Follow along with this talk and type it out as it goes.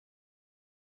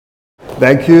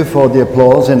Thank you for the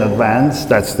applause in advance.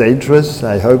 That's dangerous.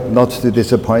 I hope not to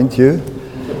disappoint you,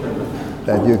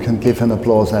 that you can give an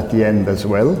applause at the end as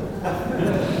well.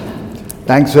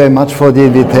 Thanks very much for the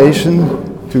invitation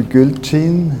to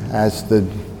Gülçin as the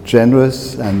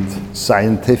generous and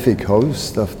scientific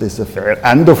host of this affair,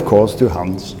 and of course to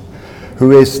Hans,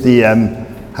 who is the,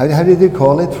 how did you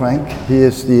call it, Frank? He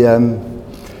is the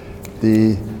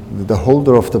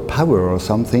holder of the power or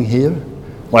something here.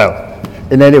 Well,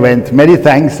 in any event, many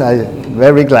thanks. I'm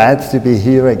very glad to be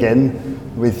here again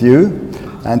with you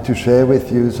and to share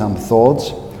with you some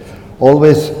thoughts,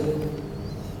 always,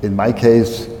 in my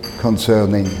case,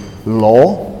 concerning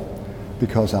law,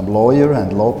 because I'm a lawyer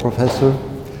and law professor,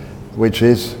 which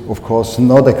is, of course,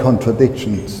 not a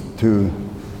contradiction to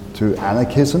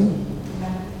anarchism.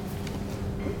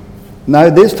 Now,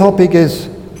 this topic is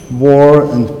war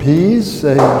and peace,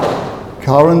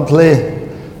 currently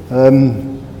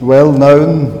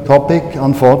well-known topic,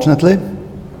 unfortunately,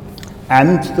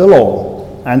 and the law.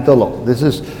 This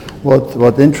is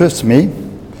what interests me.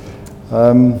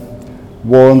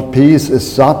 War and peace is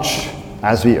such,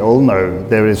 as we all know,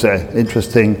 there is an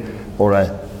interesting or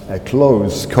a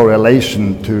close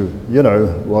correlation to, you know,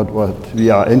 what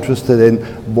we are interested in.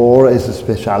 War is a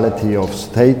speciality of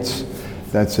states.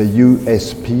 That's a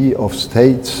USP of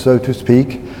states, so to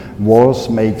speak. Wars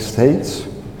make states,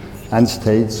 and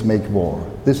states make war.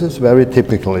 This is very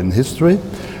typical in history.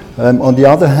 On the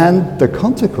other hand, the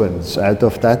consequence out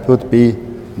of that would be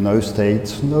no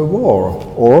states, no war,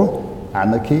 or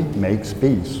anarchy makes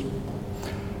peace.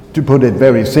 To put it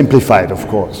very simplified, of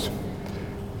course.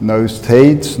 No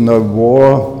states, no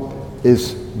war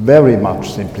is very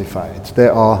much simplified.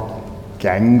 There are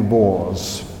gang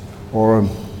wars, or,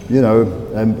 you know,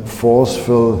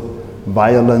 forceful,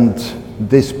 violent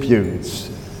disputes,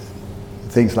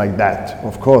 things like that.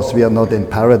 Of course, we are not in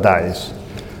paradise,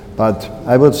 but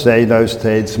I would say no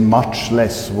states, much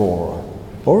less war,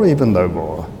 or even no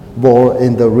war. War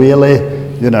in the really,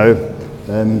 you know,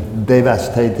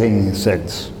 devastating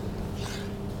sense.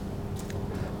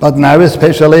 But now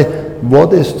especially,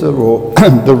 what is the role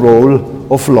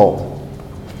of law?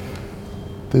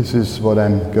 This is what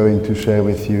I'm going to share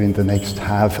with you in the next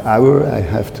half hour. I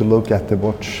have to look at the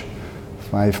watch,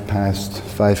 12.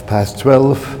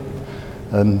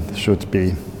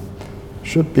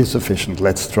 Should be sufficient.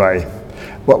 Let's try.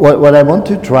 What I want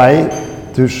to try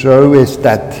to show is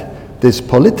that this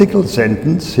political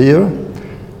sentence here,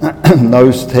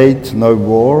 no state, no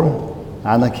war,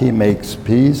 anarchy makes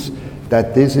peace,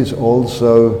 that this is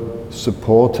also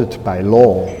supported by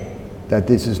law, that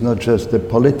this is not just a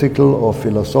political or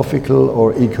philosophical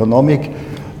or economic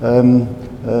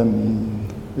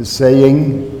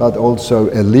saying, but also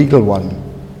a legal one.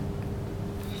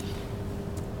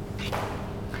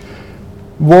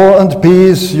 War and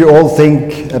Peace, you all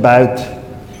think about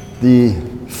the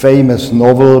famous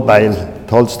novel by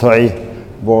Tolstoy,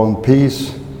 War and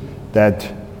Peace,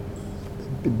 that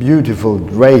beautiful,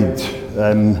 great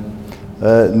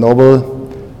novel,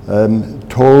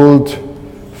 told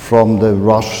from the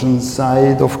Russian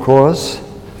side, of course,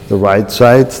 the right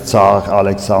side, Tsar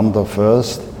Alexander I,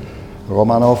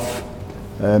 Romanov,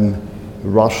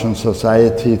 Russian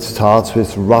society. It starts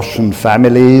with Russian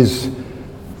families.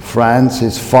 France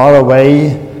is far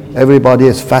away. Everybody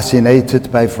is fascinated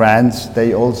by France.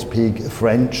 They all speak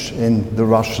French in the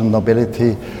Russian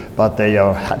nobility, but they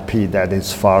are happy that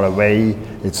it's far away,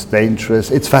 it's dangerous,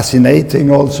 it's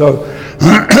fascinating also.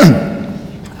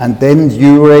 And then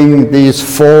during these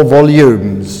 4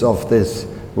 volumes of this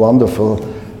wonderful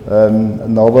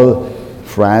novel,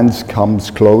 France comes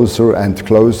closer and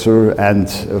closer, and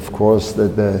of course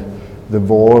the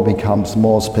war becomes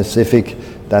more specific.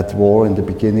 That war in the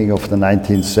beginning of the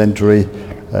 19th century,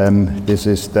 this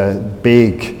is the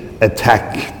big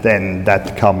attack then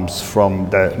that comes from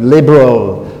the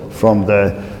liberal, from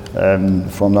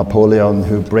Napoleon,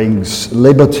 who brings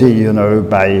liberty, you know,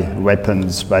 by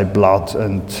weapons, by blood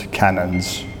and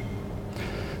cannons.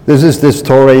 This is the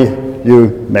story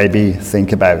you maybe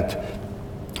think about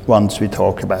once we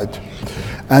talk about.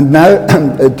 And now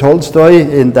Tolstoy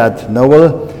in that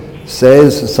novel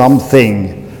says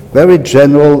something very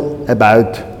general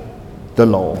about the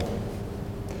law.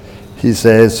 He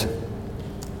says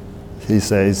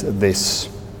this: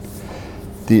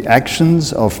 the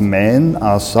actions of men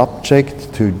are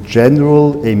subject to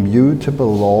general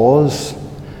immutable laws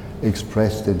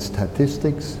expressed in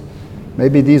statistics.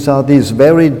 Maybe these are these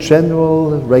very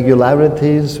general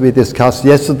regularities we discussed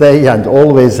yesterday and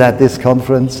always at this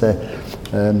conference.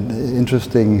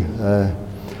 Interesting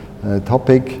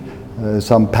topic.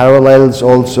 Some parallels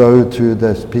also to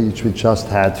the speech we just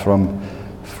had from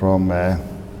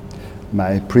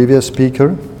my previous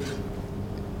speaker.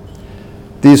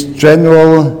 These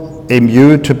general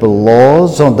immutable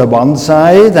laws on the one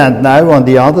side, and now on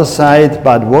the other side,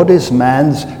 but what is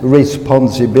man's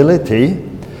responsibility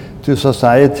to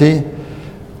society?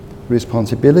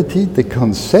 Responsibility, the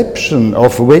conception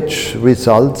of which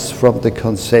results from the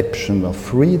conception of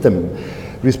freedom.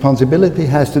 Responsibility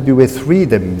has to do with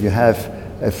freedom. You have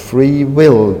a free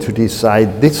will to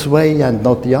decide this way and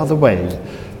not the other way.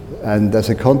 And as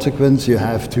a consequence, you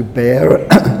have to bear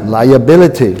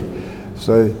liability.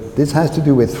 So this has to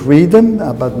do with freedom,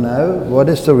 but now what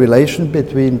is the relation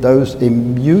between those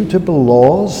immutable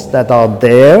laws that are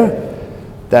there,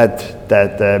 that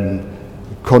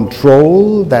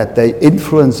control, that they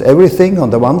influence everything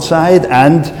on the one side,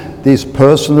 and these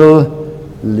personal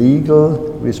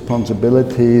legal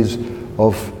responsibilities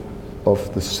of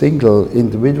the single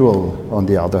individual on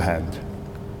the other hand.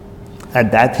 And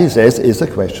that, he says, is a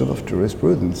question of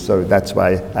jurisprudence. So that's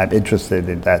why I'm interested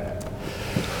in that.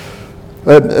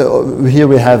 Here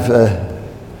we have a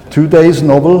 2 days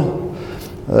novel.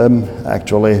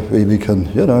 Actually, we can,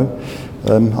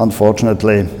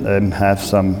 unfortunately, have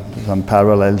some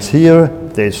parallels here.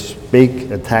 This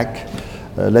big attack,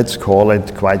 let's call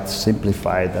it quite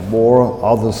simplified, a war.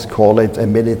 Others call it a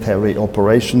military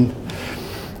operation.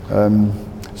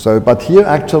 But here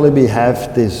actually we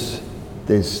have this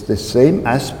same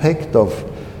aspect of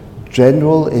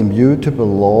general immutable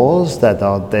laws that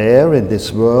are there in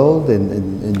this world,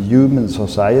 in human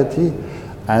society,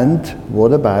 and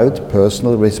what about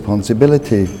personal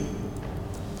responsibility?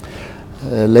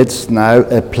 Let's now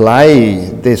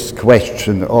apply this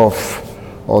question of,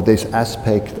 or this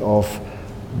aspect of,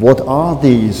 what are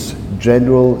these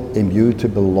general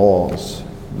immutable laws?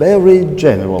 Very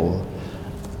general,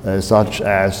 such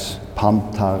as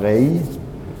panta rei,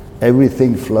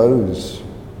 everything flows.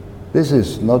 This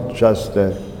is not just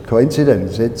a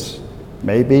coincidence, it's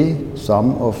maybe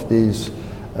some of these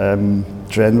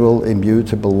general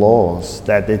immutable laws,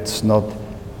 that it's not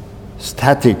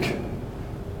static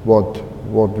what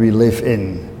we live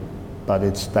in, but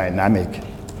it's dynamic.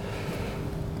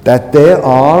 That there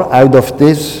are, out of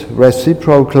this,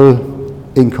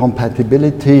 reciprocal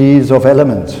incompatibilities of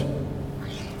elements,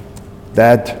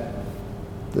 that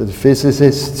the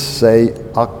physicists say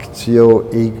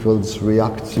actio equals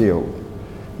reactio,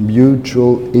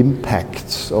 mutual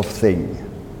impacts of things.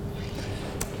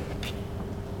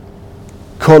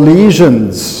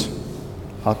 Collisions,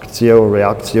 actio,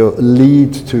 reactio,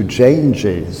 lead to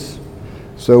changes.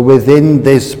 So within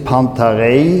this panta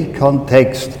rei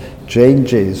context,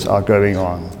 changes are going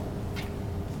on.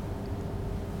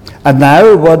 And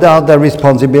now, what are the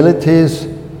responsibilities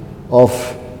of,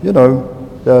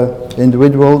 the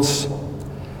individuals?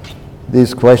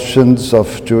 These questions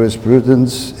of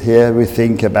jurisprudence, here we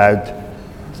think about,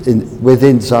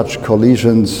 within such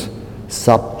collisions,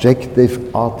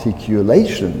 subjective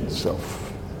articulations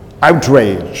of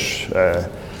outrage,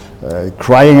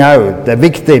 crying out, the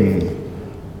victim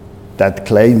that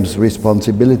claims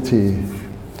responsibility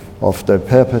of the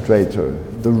perpetrator,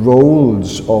 the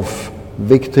roles of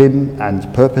victim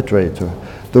and perpetrator,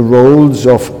 the roles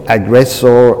of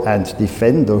aggressor and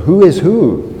defender. Who is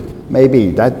who? Maybe,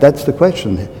 that's the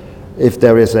question. If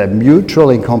there is a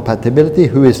mutual incompatibility,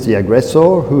 who is the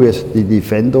aggressor, who is the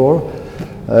defender?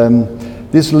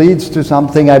 This leads to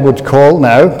something I would call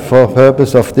now, for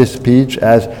purpose of this speech,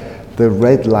 as the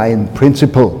red line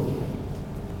principle.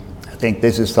 I think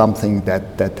this is something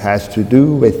that has to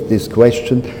do with this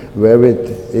question, where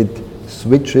it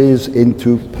switches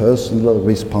into personal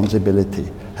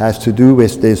responsibility. Has to do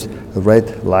with this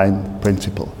red line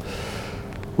principle.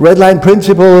 Red line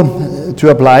principle to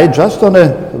apply just on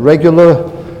a regular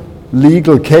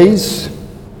legal case.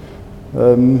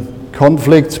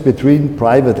 Conflicts between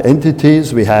private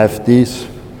entities. We have these,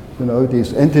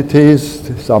 these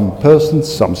entities, some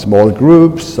persons, some small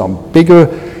groups, some bigger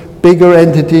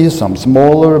entities, some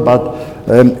smaller, but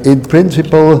in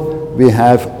principle we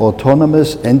have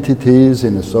autonomous entities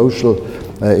in a social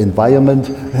environment.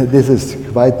 This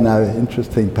is quite now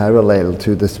interesting parallel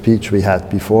to the speech we had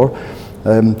before.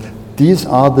 These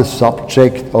are the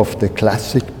subject of the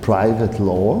classic private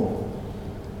law.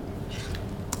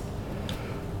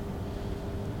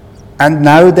 And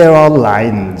now there are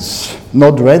lines,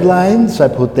 not red lines, I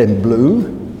put them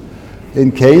blue.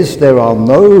 In case there are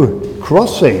no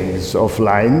crossings of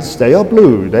lines, they are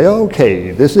blue, they are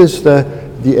okay. This is the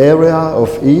area of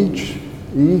each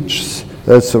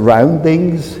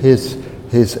surroundings,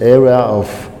 his area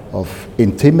of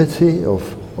intimity, of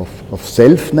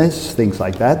selfness, things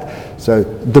like that. So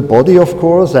the body, of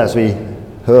course, as we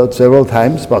heard several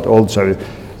times, but also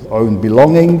own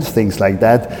belongings, things like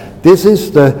that. This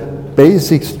is the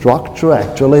basic structure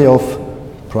actually of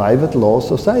private law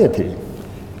society.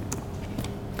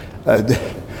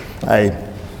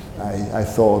 I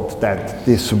thought that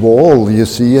this wall you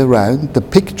see around the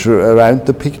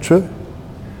picture,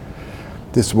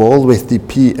 this wall with the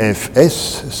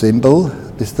PFS symbol,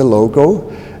 is the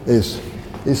logo, is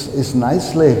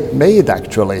nicely made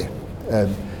actually.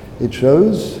 It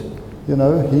shows, you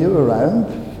know, here around.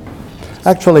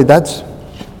 Actually, that's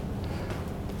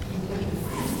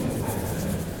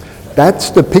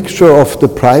the picture of the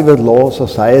private law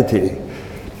society.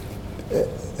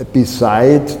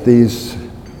 Beside these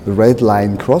red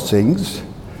line crossings,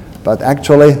 but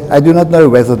actually I do not know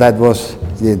whether that was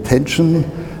the intention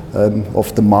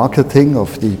of the marketing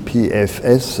of the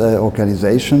PFS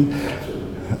organization.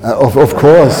 Of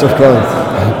course.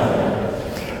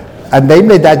 And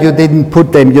namely that you didn't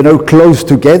put them, you know, close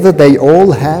together. They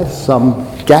all have some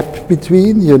gap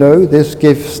between, you know. This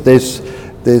gives this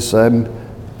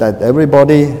that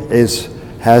everybody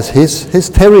has his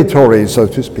territory, so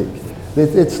to speak.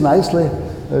 It's nicely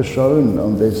shown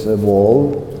on this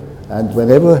wall, and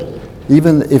whenever,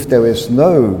 even if there is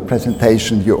no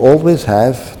presentation, you always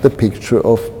have the picture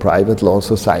of private law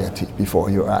society before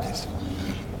your eyes.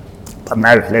 But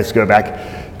now let's go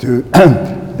back to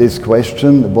this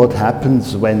question: what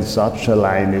happens when such a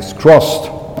line is crossed?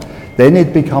 Then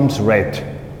it becomes red.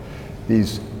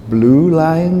 These blue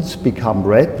lines become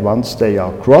red once they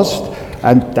are crossed.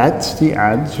 And that's the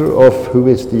answer of who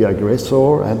is the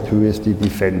aggressor and who is the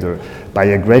defender. By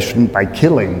aggression, by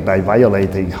killing, by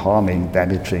violating, harming,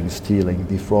 damaging, stealing,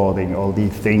 defrauding, all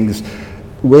these things.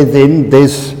 Within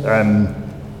this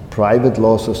private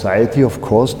law society, of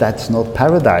course, that's not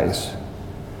paradise.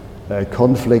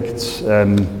 Conflicts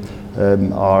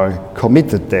are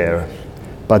committed there.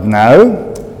 But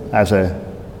now, as a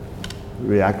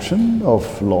reaction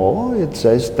of law, it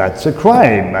says that's a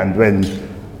crime. And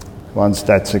once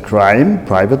that's a crime,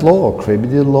 private law or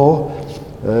criminal law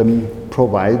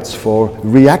provides for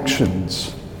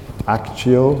reactions.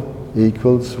 Actio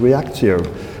equals reactio.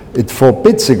 It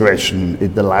forbids aggression.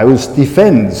 It allows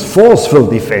defense, forceful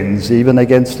defense, even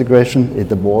against aggression. It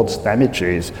awards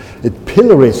damages. It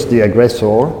pillories the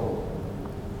aggressor.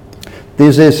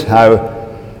 This is how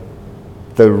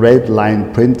the red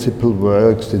line principle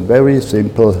works in very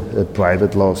simple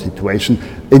private law situation.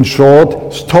 In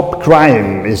short, stop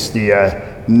crime is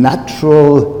the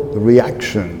natural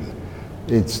reaction.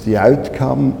 It's the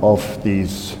outcome of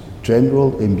these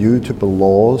general immutable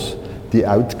laws, the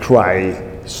outcry,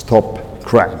 stop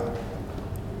crime.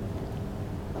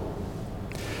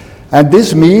 And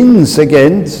this means,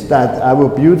 again, that our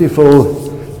beautiful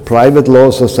private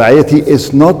law society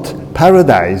is not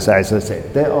paradise, as I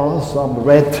said. There are some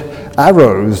red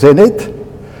arrows in it,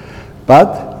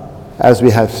 but as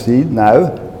we have seen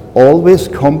now, always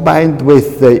combined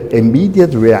with the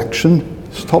immediate reaction,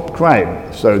 stop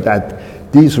crime, so that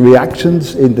these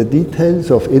reactions in the details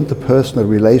of interpersonal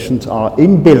relations are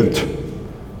inbuilt,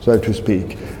 so to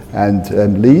speak,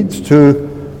 and leads to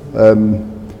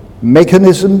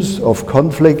mechanisms of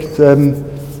conflict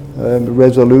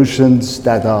resolutions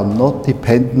that are not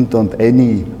dependent on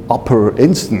any upper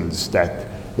instance that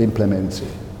implements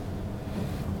it.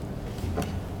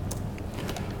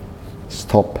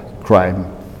 Stop crime.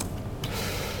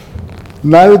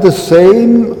 Now the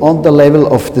same on the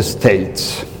level of the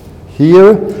states.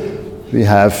 Here we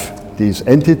have these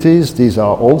entities. These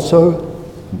are also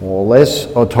more or less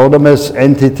autonomous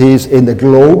entities in the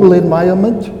global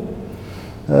environment.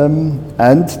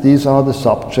 And these are the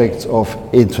subjects of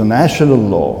international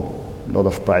law, not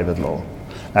of private law.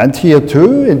 And here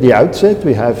too, in the outset,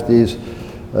 we have these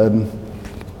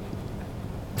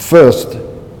first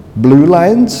blue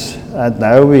lines, and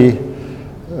now we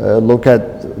look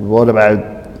at what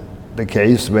about the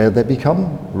case where they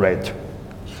become red,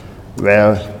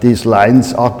 where these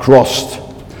lines are crossed,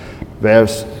 where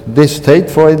this state,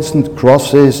 for instance,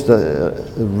 crosses the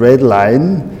red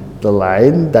line, the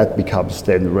line that becomes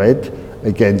then red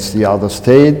against the other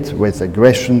state with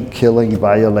aggression, killing,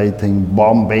 violating,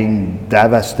 bombing,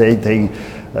 devastating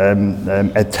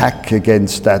attack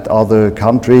against that other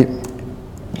country.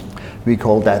 We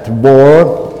call that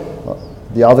war.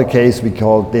 The other case we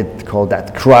call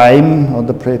that crime on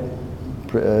the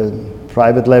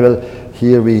private level.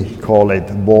 Here we call it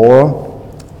war.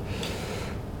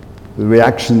 The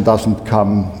reaction doesn't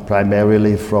come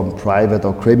primarily from private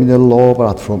or criminal law,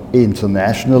 but from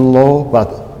international law,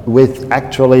 but with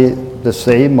actually the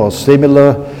same or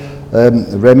similar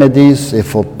remedies. It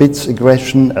forbids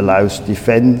aggression, allows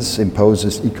defense,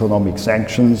 imposes economic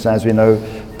sanctions, as we know,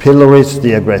 pillories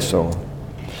the aggressor.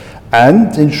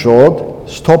 And in short,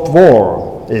 stop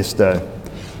war is the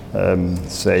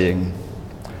saying.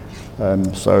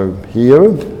 So here,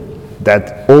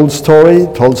 that old story,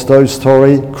 Tolstoy's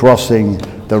story, crossing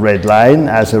the red line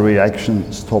as a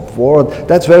reaction, stop war.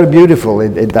 That's very beautiful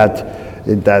in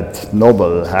that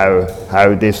novel,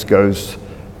 how this goes,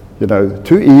 you know,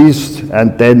 to east,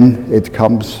 and then it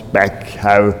comes back,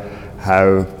 how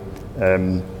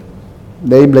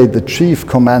namely the chief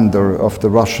commander of the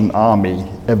Russian army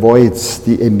avoids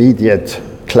the immediate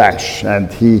clash,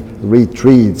 and he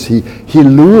retreats. He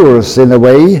lures, in a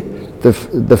way,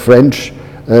 the French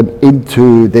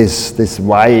into this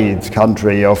wide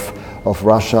country of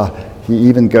Russia. He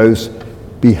even goes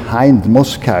behind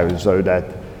Moscow, so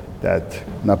that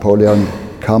Napoleon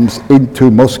comes into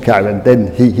Moscow, and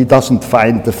then he doesn't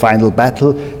find the final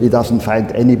battle. He doesn't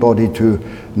find anybody to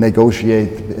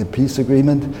negotiate a peace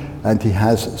agreement, and he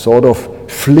has sort of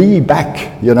flee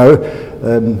back, you know,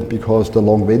 because the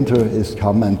long winter is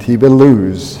come, and he will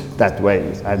lose that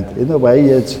way. And in a way,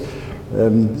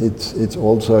 it's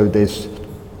also this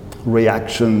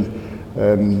reaction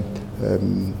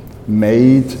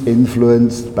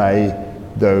influenced by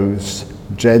those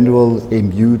general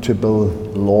immutable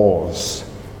laws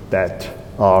that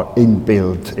are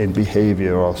inbuilt in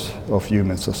behavior of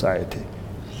human society.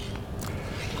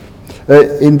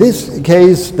 In this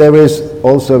case, there is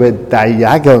also a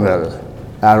diagonal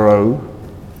arrow,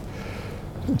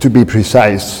 to be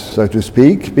precise, so to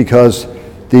speak, because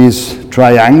these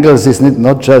triangles is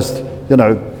not just, you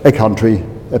know, a country,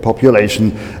 a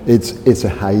population. It's a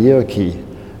hierarchy.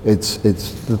 It's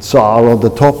the Tsar on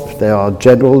the top. There are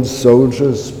generals,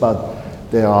 soldiers, but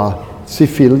there are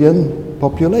civilian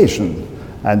population,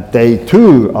 and they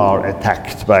too are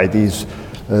attacked by these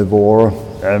war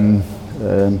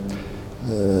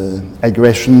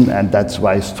aggression, and that's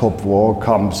why stop war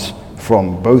comes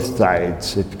from both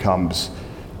sides. It comes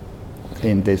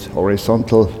in this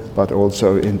horizontal, but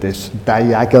also in this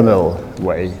diagonal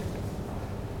way.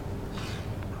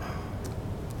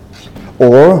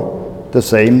 Or the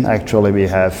same, actually, we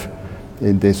have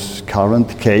in this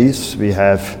current case, we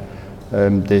have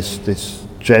this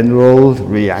general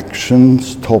reaction,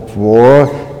 stop war,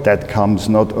 that comes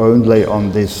not only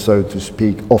on this, so to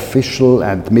speak, official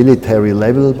and military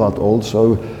level, but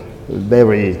also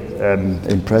very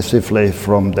impressively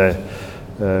from the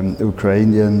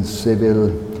Ukrainian civil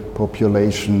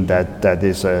population that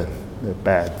is a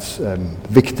bad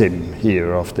victim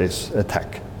here of this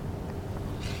attack.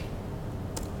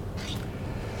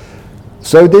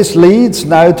 So this leads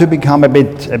now to become a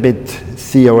bit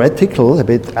theoretical, a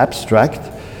bit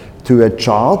abstract, to a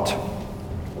chart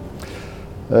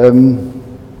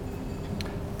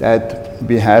that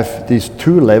we have these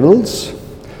two levels.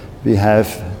 We have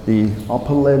the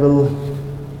upper level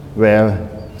where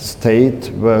state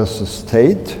versus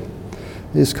state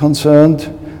is concerned.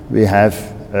 We have,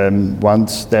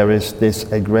 once there is this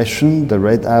aggression, the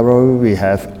red arrow, we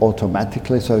have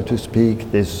automatically, so to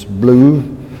speak, this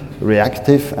blue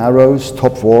reactive arrows,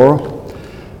 stop war.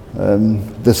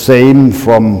 The same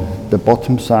from the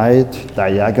bottom side,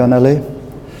 diagonally.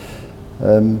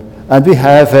 And we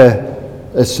have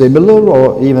a similar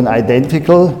or even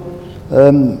identical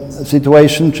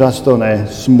situation, just on a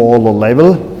smaller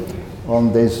level,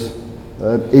 on this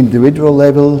individual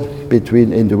level,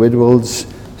 between individuals.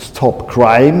 Stop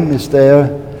crime is there,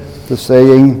 the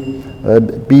saying,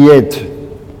 be it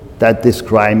that this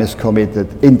crime is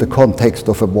committed in the context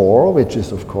of a war, which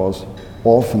is of course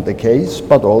often the case,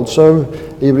 but also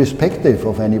irrespective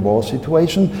of any war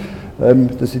situation,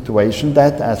 the situation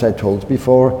that, as I told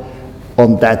before,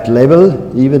 on that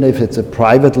level, even if it's a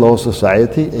private law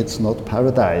society, it's not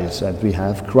paradise, and we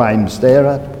have crimes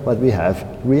there, but we have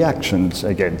reactions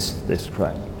against this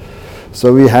crime.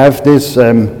 So we have this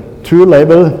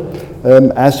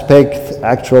two-level aspect,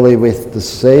 actually with the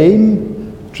same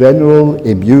general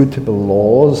immutable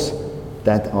laws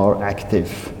that are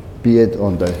active, be it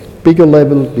on the bigger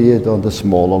level, be it on the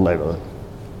smaller level.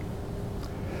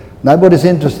 Now what is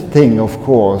interesting, of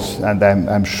course, and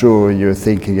I'm sure you're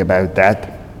thinking about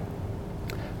that,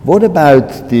 what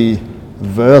about the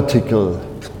vertical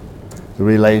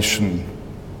relation?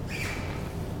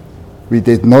 We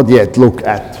did not yet look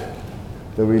at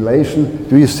the relation.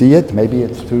 Do you see it? Maybe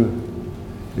it's too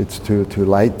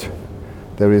light.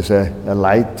 There is a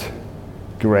light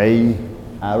gray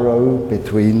arrow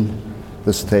between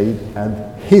the state and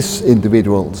his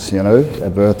individuals, you know, a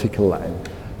vertical line.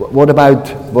 What about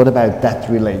that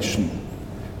relation?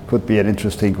 Could be an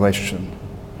interesting question.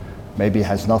 Maybe it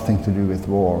has nothing to do with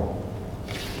war.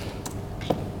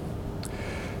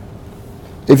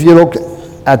 If you look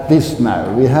at this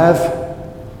now, we have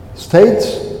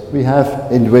states we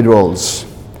have individuals.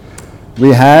 We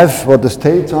have, what the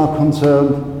states are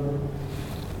concerned,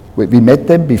 we met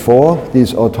them before,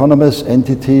 these autonomous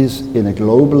entities in a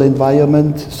global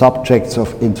environment, subjects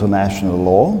of international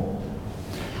law.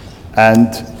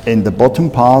 And in the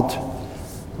bottom part,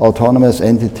 autonomous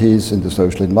entities in the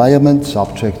social environment,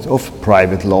 subjects of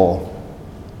private law.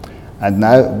 And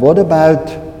now, what about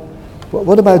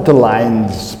the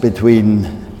lines between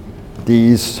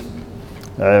these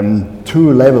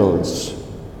two levels?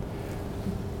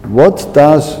 What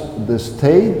does the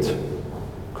state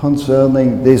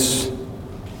concerning this,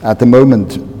 at the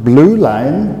moment, blue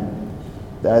line,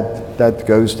 that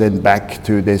goes then back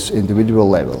to this individual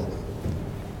level?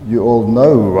 You all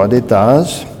know what it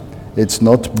does. It's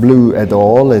not blue at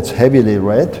all, it's heavily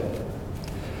red.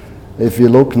 If you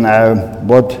look now,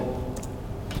 what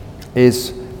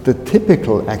is the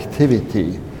typical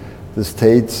activity the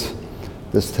state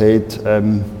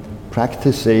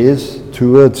practices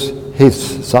towards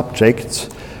his subjects?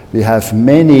 We have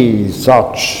many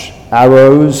such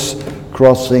arrows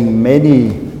crossing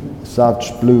many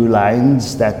such blue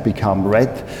lines that become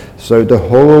red. So the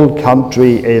whole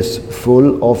country is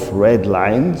full of red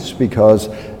lines because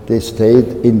the state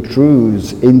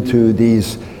intrudes into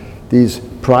these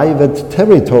private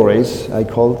territories, I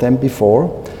called them before,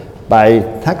 by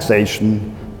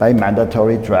taxation, by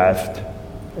mandatory draft,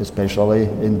 especially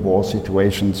in war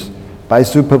situations, by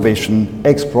supervision,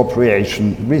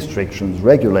 expropriation, restrictions,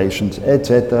 regulations,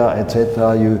 etc.,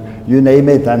 etc. You name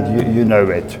it and you know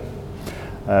it.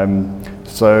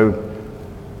 So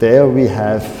there we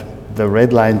have the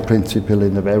red line principle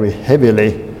in a very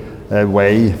heavily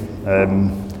way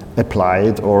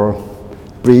applied or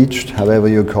breached, however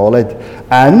you call it.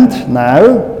 And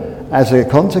now, as a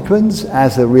consequence,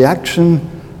 as a reaction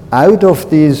out of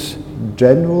these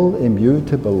general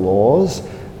immutable laws,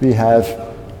 we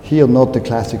have here not the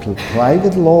classical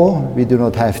private law, we do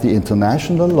not have the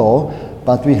international law,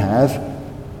 but we have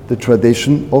the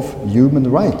tradition of human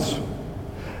rights.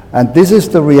 And this is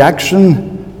the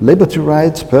reaction, liberty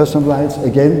rights, personal rights,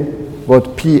 again,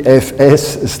 what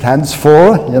PFS stands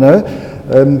for,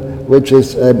 which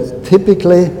is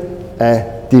typically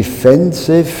a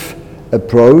defensive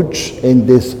approach in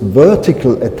this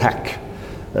vertical attack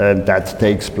that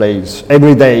takes place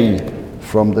every day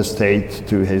from the state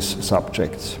to his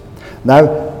subjects. Now,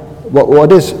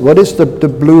 what is the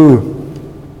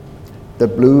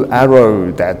blue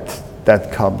arrow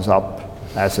that comes up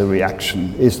as a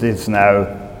reaction? Is this now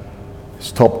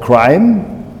stop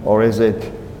crime, or is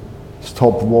it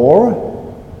stop war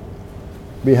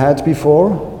we had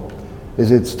before?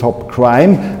 Is it stop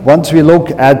crime? Once we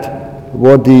look at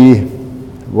what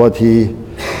he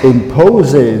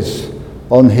imposes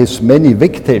on his many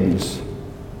victims,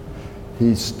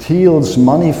 he steals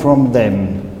money from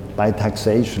them by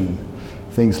taxation,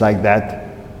 things like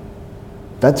that.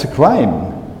 That's a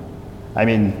crime. I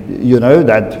mean, you know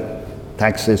that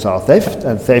taxes are theft,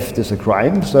 and theft is a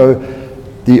crime, so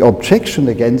the objection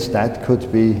against that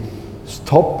could be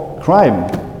stop crime.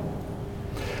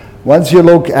 Once you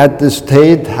look at the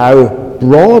state, how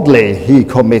broadly he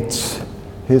commits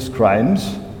his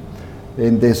crimes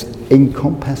in this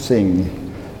encompassing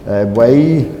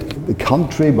way,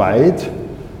 countrywide,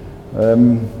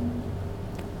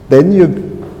 then you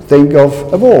think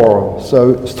of a war,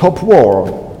 so stop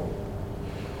war.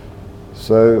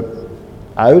 So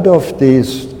out of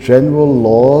these general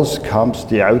laws comes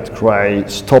the outcry,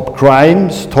 stop crime,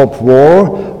 stop war,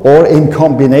 or in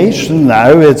combination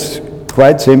now it's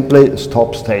quite simply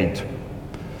stop state.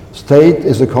 State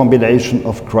is a combination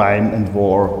of crime and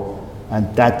war,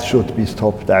 and that should be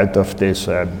stopped out of these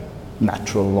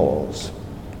natural laws.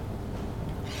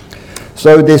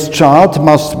 So this chart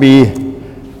must be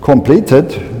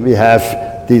completed. We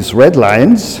have these red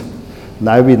lines.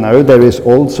 Now we know there is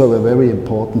also a very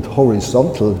important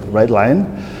horizontal red line,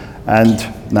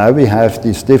 and now we have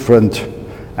these different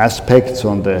aspects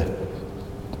on the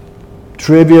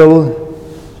trivial,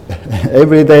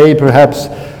 everyday perhaps,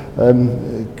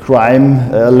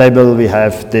 crime level. We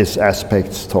have this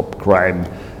aspect, stop crime.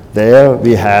 There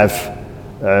we have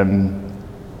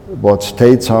what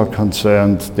states are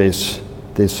concerned, this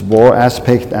war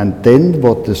aspect, and then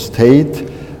what the state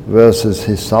versus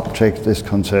his subject is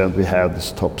concerned, we have the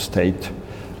stop state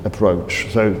approach.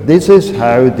 So this is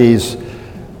how these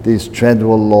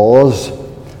general laws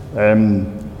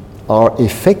are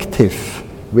effective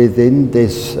within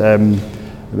this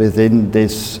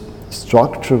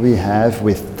structure we have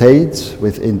with states,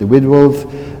 with individuals,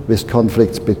 with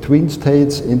conflicts between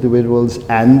states, individuals,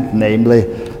 and namely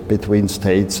between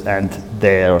states and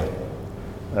their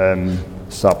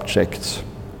subjects.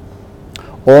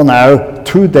 Or now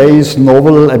 2 days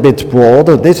novel, a bit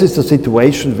broader. This is the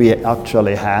situation we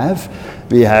actually have.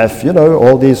 We have, you know,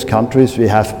 all these countries, we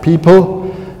have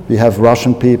people, we have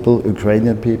Russian people,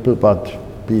 Ukrainian people, but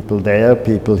people there,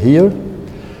 people here.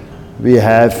 We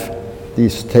have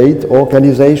these state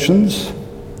organizations.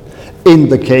 In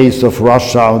the case of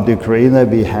Russia and Ukraine,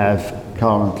 we have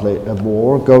currently a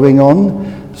war going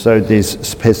on. So these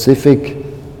specific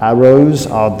arrows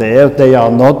are there. They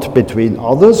are not between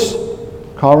others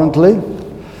currently.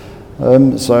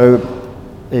 So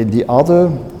in the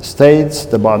other states,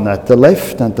 the one at the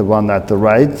left and the one at the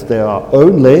right, there are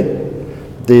only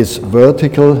these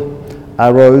vertical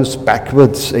arrows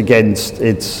backwards against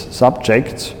its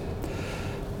subjects.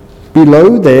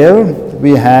 Below there,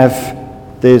 we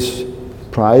have this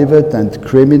private and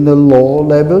criminal law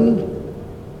level,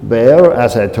 where,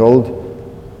 as I told,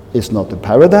 is not a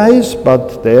paradise,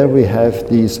 but there we have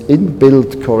these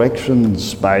inbuilt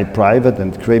corrections by private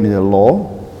and criminal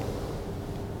law.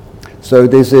 So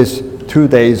this is 2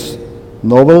 days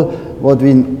novel. What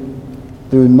we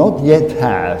do not yet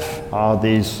have are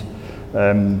these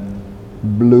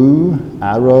blue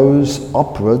arrows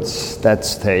upwards that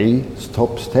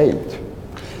stop state.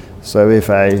 So if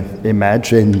I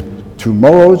imagine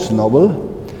tomorrow's novel,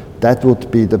 that would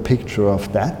be the picture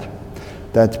of that.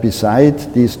 That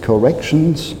beside these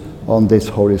corrections on this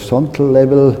horizontal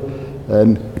level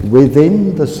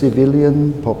within the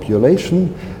civilian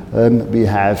population, we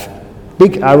have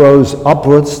big arrows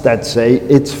upwards that say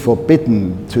it's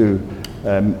forbidden to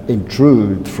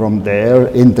intrude from there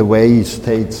in the way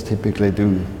states typically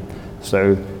do.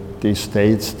 So these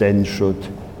states then should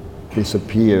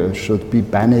disappear, should be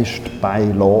banished by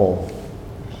law.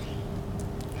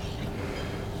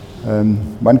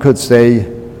 One could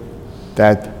say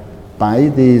that by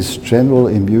this general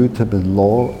immutable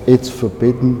law, it's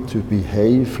forbidden to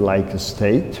behave like a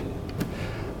state.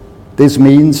 This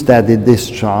means that in this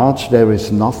charge there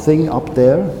is nothing up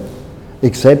there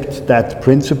except that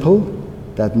principle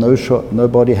that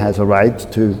nobody has a right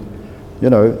to, you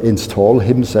know, install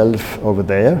himself over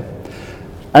there.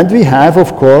 And we have,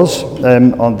 of course,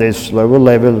 on this lower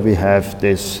level, we have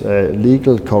this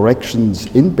legal corrections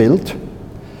inbuilt.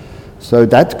 So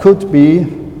that could be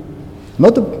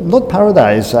not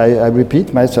paradise, I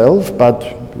repeat myself, but,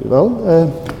 well,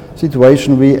 a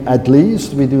situation we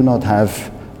do not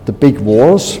have the big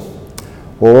wars.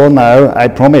 Or now, I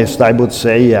promised I would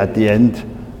say at the end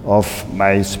of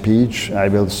my speech, I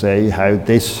will say how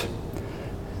this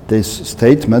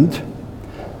statement,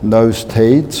 no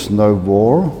states, no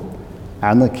war,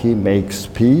 anarchy makes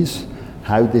peace,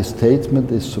 how this statement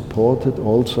is supported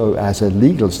also as a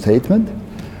legal statement.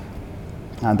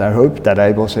 And I hope that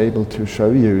I was able to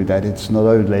show you that it's not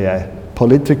only a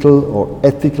political or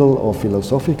ethical or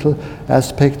philosophical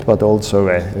aspect, but also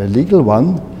a legal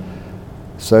one.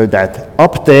 So that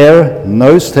up there,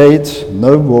 no states,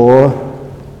 no war,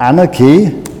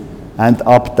 anarchy, and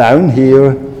up down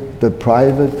here, the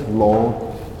private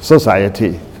law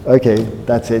society. Okay,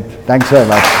 that's it. Thanks very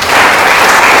much.